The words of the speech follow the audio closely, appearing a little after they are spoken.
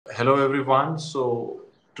Hello everyone. So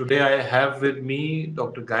today I have with me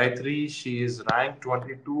Dr. Gayathri. She is ranked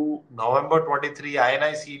 22, November 23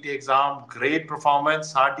 INICET exam. Great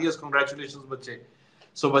performance. Heartiest congratulations, bache.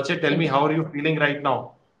 So bache, tell me Thank you. how are you feeling right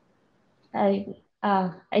now?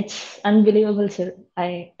 It's unbelievable, sir.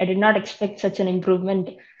 I did not expect such an improvement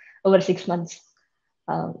over 6 months.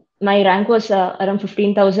 Uh, my rank was around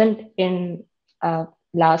 15,000 in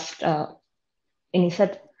last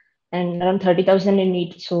INICET and around 30,000 in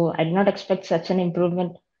NEET. So I did not expect such an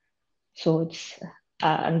improvement. So it's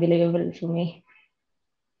unbelievable for me.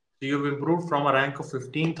 So you've improved from a rank of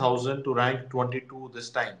 15,000 to rank 22 this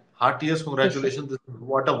time. Heartiest Yes, sir. congratulations.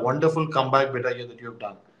 What a wonderful comeback, beta, that you have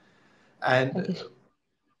done. And Thank you, sir.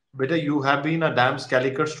 beta, you have been a DAMS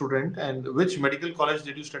Calicut student. And which medical college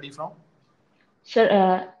did you study from?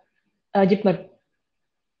 Sir, Jipmer.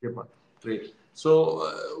 Paper. Great. So,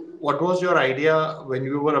 what was your idea when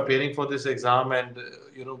you were appearing for this exam, and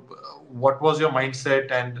what was your mindset,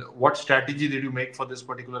 and what strategy did you make for this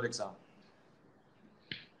particular exam?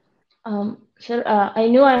 Sir, I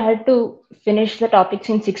knew I had to finish the topics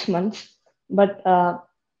in 6 months, but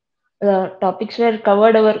the topics were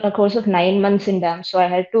covered over a course of 9 months in DAMS. So I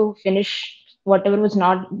had to finish whatever was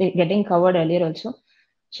not getting covered earlier also.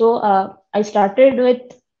 So I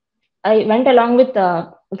went along with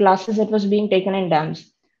classes that was being taken in DAMS.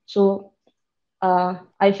 So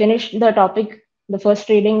I finished the topic, the first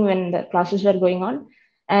reading when the classes were going on,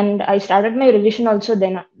 and I started my revision also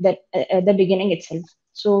then that at the beginning itself.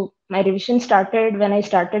 So my revision started when I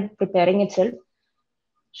started preparing itself.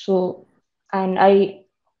 So and I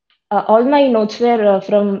all my notes were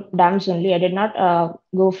from DAMS only. I did not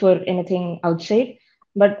go for anything outside,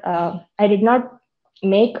 but I did not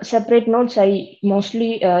make separate notes. I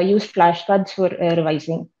mostly used flashcards for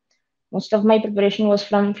revising. Most of my preparation was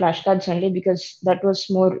from flashcards only because that was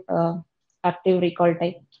more active recall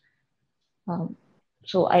type. Um,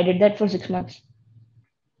 so I did that for 6 months.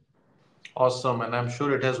 Awesome, and I'm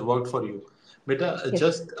sure it has worked for you. Beta, Yes.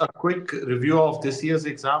 just a quick review of this year's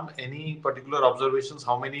exam. Any particular observations?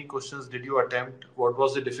 How many questions did you attempt? What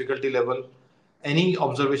was the difficulty level? Any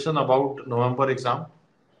observation about November exam?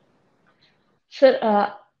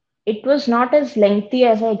 Sir, it was not as lengthy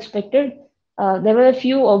as I expected. There were a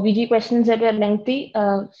few OBG questions that were lengthy,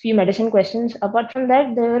 a few medicine questions. Apart from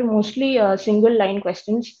that, they were mostly single line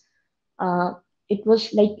questions. Uh, it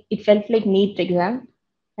felt like NEET exam,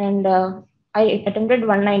 and I attempted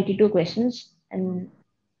 192 questions, and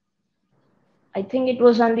I think it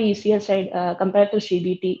was on the easier side compared to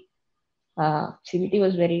CBT. CBT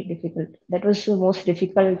was very difficult. That was the most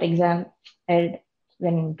difficult exam I had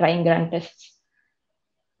when trying grant tests.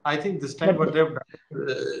 I think this time But what they have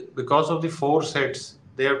done, because of the four sets,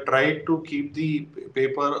 they have tried to keep the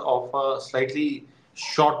paper of a slightly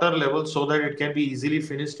shorter level so that it can be easily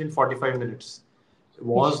finished in 45 minutes. yes,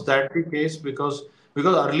 Was that the case? Because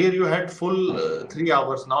earlier you had full 3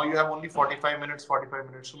 hours. Now you have only 45 minutes, 45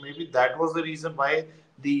 minutes. So maybe that was the reason why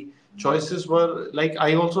the choices were like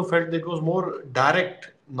I also felt that it was more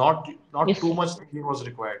direct, not yes, too sir. much thinking was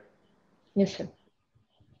required. Yes, sir.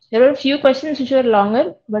 There were a few questions which were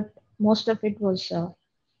longer, but most of it was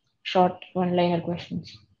short one-liner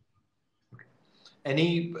questions.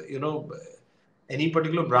 Any any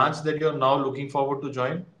particular branch that you're now looking forward to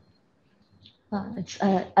join? It's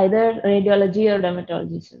either radiology or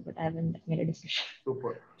dermatology, sir, but I haven't made a decision.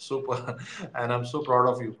 Super, super, and I'm so proud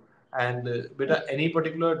of you. And beta, any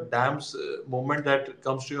particular dams moment that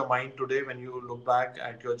comes to your mind today when you look back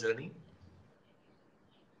at your journey?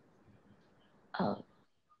 Uh,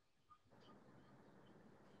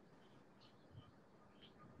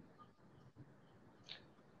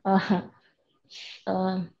 uh,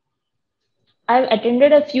 uh, I've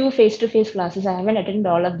attended a few face-to-face classes. I haven't attended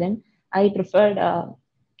all of them. I preferred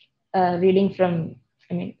reading from,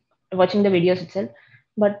 I mean, watching the videos itself.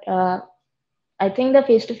 But I think the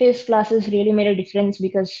face-to-face classes really made a difference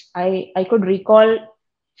because I could recall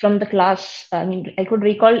from the class. I mean, I could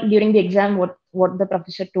recall during the exam what the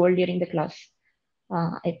professor told during the class.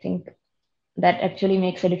 I think that actually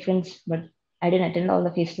makes a difference. But I didn't attend all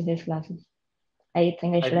the face-to-face classes. I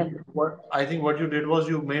think I should have. I think what you did was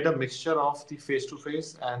you made a mixture of the face to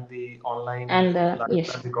face and the online And live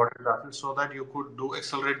yes, and recorded classes so that you could do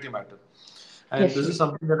accelerate the matter. And yes, this sir. is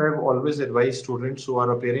something that I've always advised students who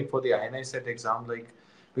are appearing for the INICET exam, like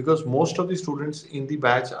because most of the students in the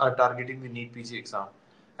batch are targeting the NEET PG exam.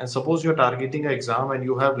 And suppose you're targeting an exam and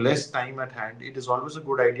you have less time at hand, it is always a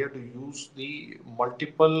good idea to use the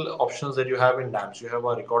multiple options that you have in DAMS. You have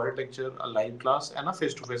a recorded lecture, a live class, and a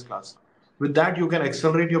face-to-face class. With that, you can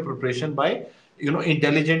accelerate your preparation by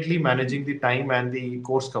intelligently managing the time and the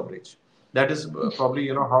course coverage. That is probably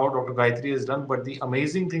how Dr. Gayatri has done. But the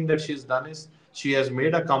amazing thing that she's done is she has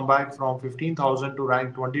made a comeback from 15,000 to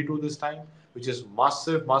rank 22 this time, which is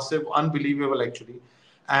massive, massive, unbelievable actually.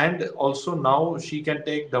 And also now she can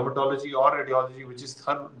take dermatology or radiology, which is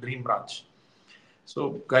her dream branch.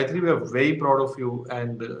 So Gayatri, we are very proud of you.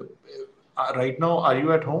 And right now, are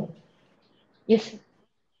you at home? Yes, sir.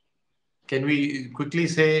 Can we quickly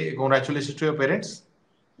say congratulations to your parents?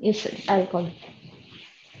 Yes, sir. I'll call.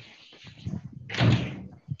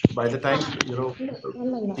 By the time No.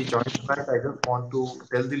 he joins back, I just want to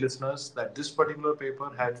tell the listeners that this particular paper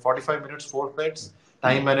had 45 minutes, four sets.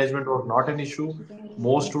 Time management was not an issue.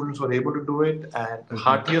 Most students were able to do it, and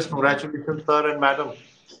heartiest congratulations, sir and madam.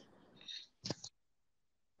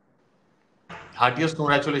 Heartiest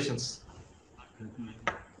congratulations.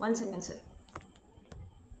 1 second, sir.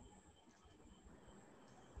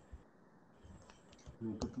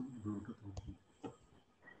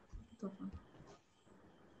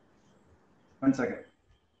 One second.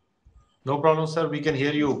 No problem, sir. We can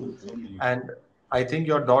hear you. And I think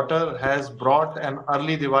your daughter has brought an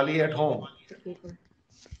early Diwali at home.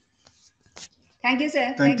 Thank you,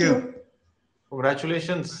 sir. Thank you.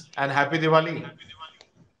 Congratulations and happy Diwali.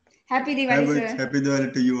 Happy Diwali, sir. Happy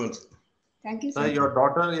Diwali to you also. Thank you, Sir, sir. your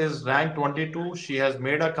daughter is ranked 22. She has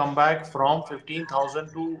made a comeback from 15,000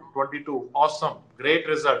 to 22. Awesome. Great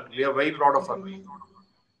result. We are very proud of her.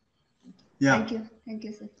 Yeah. Thank you. Thank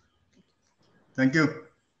you, sir. Thank you.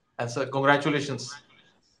 And sir, congratulations.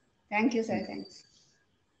 Thank you, sir. Thanks.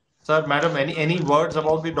 Sir, madam, any words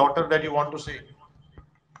about the daughter that you want to say?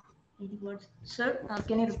 Any words? Sir,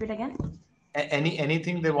 can you repeat again?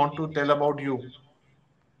 Anything they want to tell about you?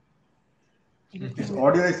 His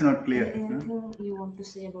audio is not clear. Anything you want to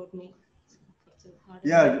say about me?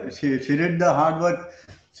 Yeah, she did the hard work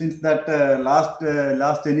since that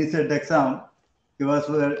last NEET exam. He was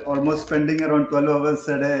almost spending around 12 hours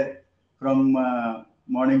a day from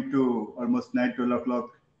morning to almost night, 12 o'clock.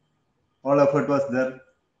 All effort was there.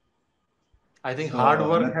 I think So, hard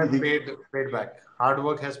work has nothing- paid back. Hard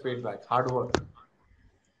work has paid back. Hard work.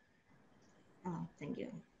 Thank you.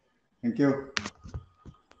 Thank you.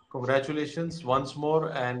 Congratulations once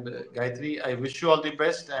more. And Gayatri, I wish you all the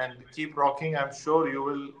best and keep rocking. I'm sure you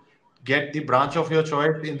will get the branch of your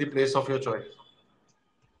choice in the place of your choice.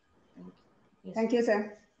 Thank you, sir.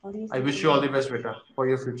 I wish you all the best, beta, for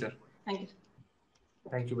your future. Thank you.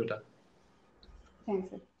 Thank you, beta. Thanks,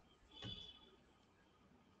 sir.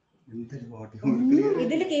 എന്തൊരു audio clear?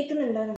 ഇതിൽ കേൾക്കുന്നുണ്ടോ?